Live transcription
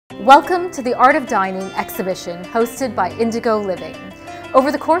Welcome to the Art of Dining exhibition hosted by Indigo Living.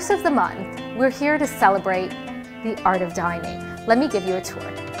 Over the course of the month, we're here to celebrate the art of dining. Let me give you a tour.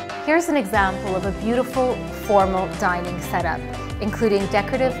 Here's an example of a beautiful formal dining setup, including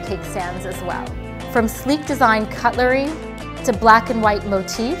decorative cake stands as well. From sleek design cutlery to black and white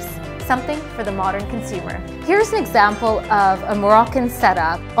motifs, something for the modern consumer. Here's an example of a Moroccan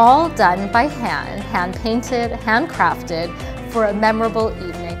setup, all done by hand, hand-painted, handcrafted for a memorable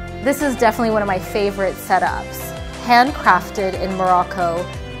evening. This is definitely one of my favorite setups. Handcrafted in Morocco,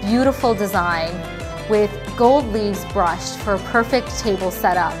 beautiful design with gold leaves brushed for a perfect table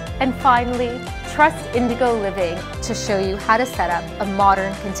setup. And finally, trust Indigo Living to show you how to set up a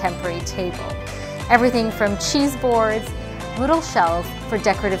modern contemporary table. Everything from cheese boards, little shelves for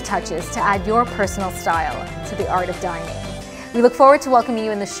decorative touches to add your personal style to the art of dining. We look forward to welcoming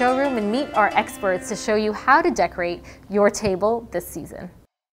you in the showroom and meet our experts to show you how to decorate your table this season.